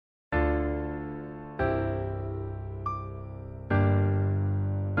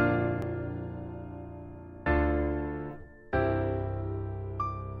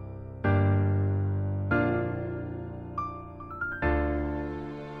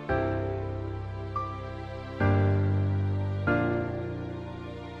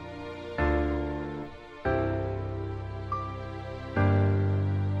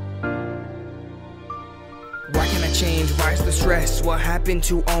rise to the stress? What happened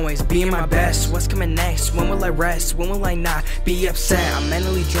to always being my best? What's coming next? When will I rest? When will I not be upset? I'm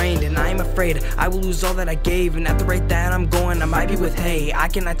mentally drained and I am afraid I will lose all that I gave. And at the rate that I'm going, I might be with hay. I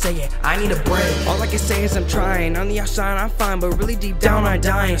cannot take it, I need a break. All I can say is I'm trying. On the outside I'm fine, but really deep down I'm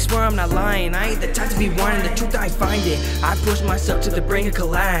dying. Swear I'm not lying, I ain't the type to be whining. The truth I find it, I push myself to the brink of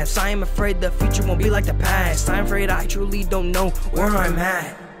collapse. I am afraid the future won't be like the past. I'm afraid I truly don't know where I'm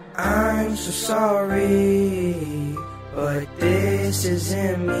at. I'm so sorry, but this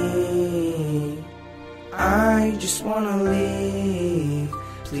isn't me. I just wanna leave,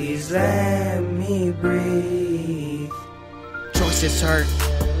 please let me breathe. Choices hurt,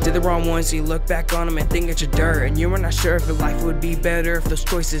 did the wrong ones, you look back on them and think it's your dirt. And you were not sure if your life would be better if those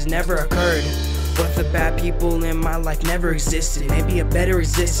choices never occurred. What if the bad people in my life never existed? Maybe a better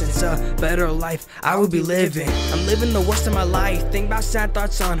existence, a better life I would be living. I'm living the worst of my life, think about sad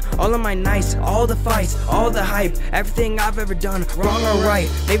thoughts on all of my nights, all the fights, all the hype, everything I've ever done, wrong or right.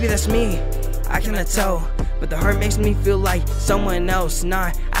 Maybe that's me, I cannot tell, but the hurt makes me feel like someone else,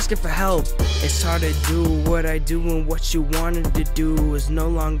 not asking for help. It's hard to do what I do, and what you wanted to do is no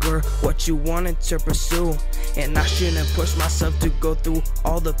longer what you wanted to pursue. And I shouldn't push myself to go through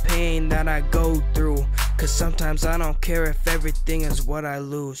all the pain that I go through, cause sometimes I don't care if everything is what I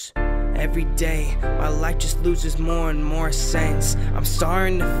lose. Every day, my life just loses more and more sense. I'm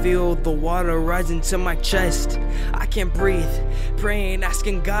starting to feel the water rising to my chest. I can't breathe, praying,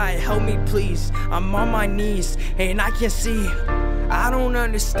 asking God, help me please. I'm on my knees, and I can't see. I don't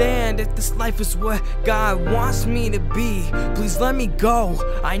understand if this life is what God wants me to be. Please let me go,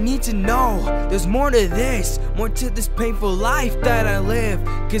 I need to know there's more to this, more to this painful life that I live.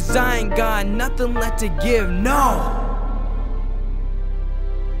 Cause I ain't got nothing left to give, no.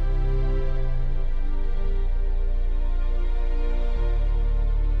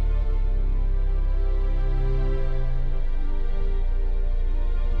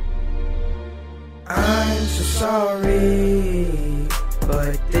 I'm so sorry,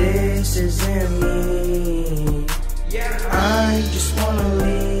 but this isn't me. I just wanna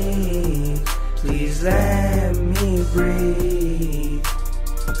leave, please let me breathe.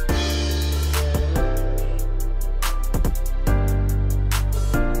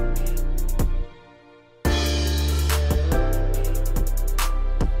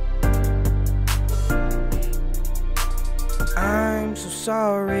 I'm so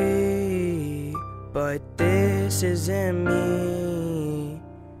sorry, but this isn't me.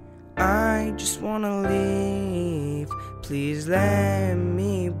 I just wanna leave, please let me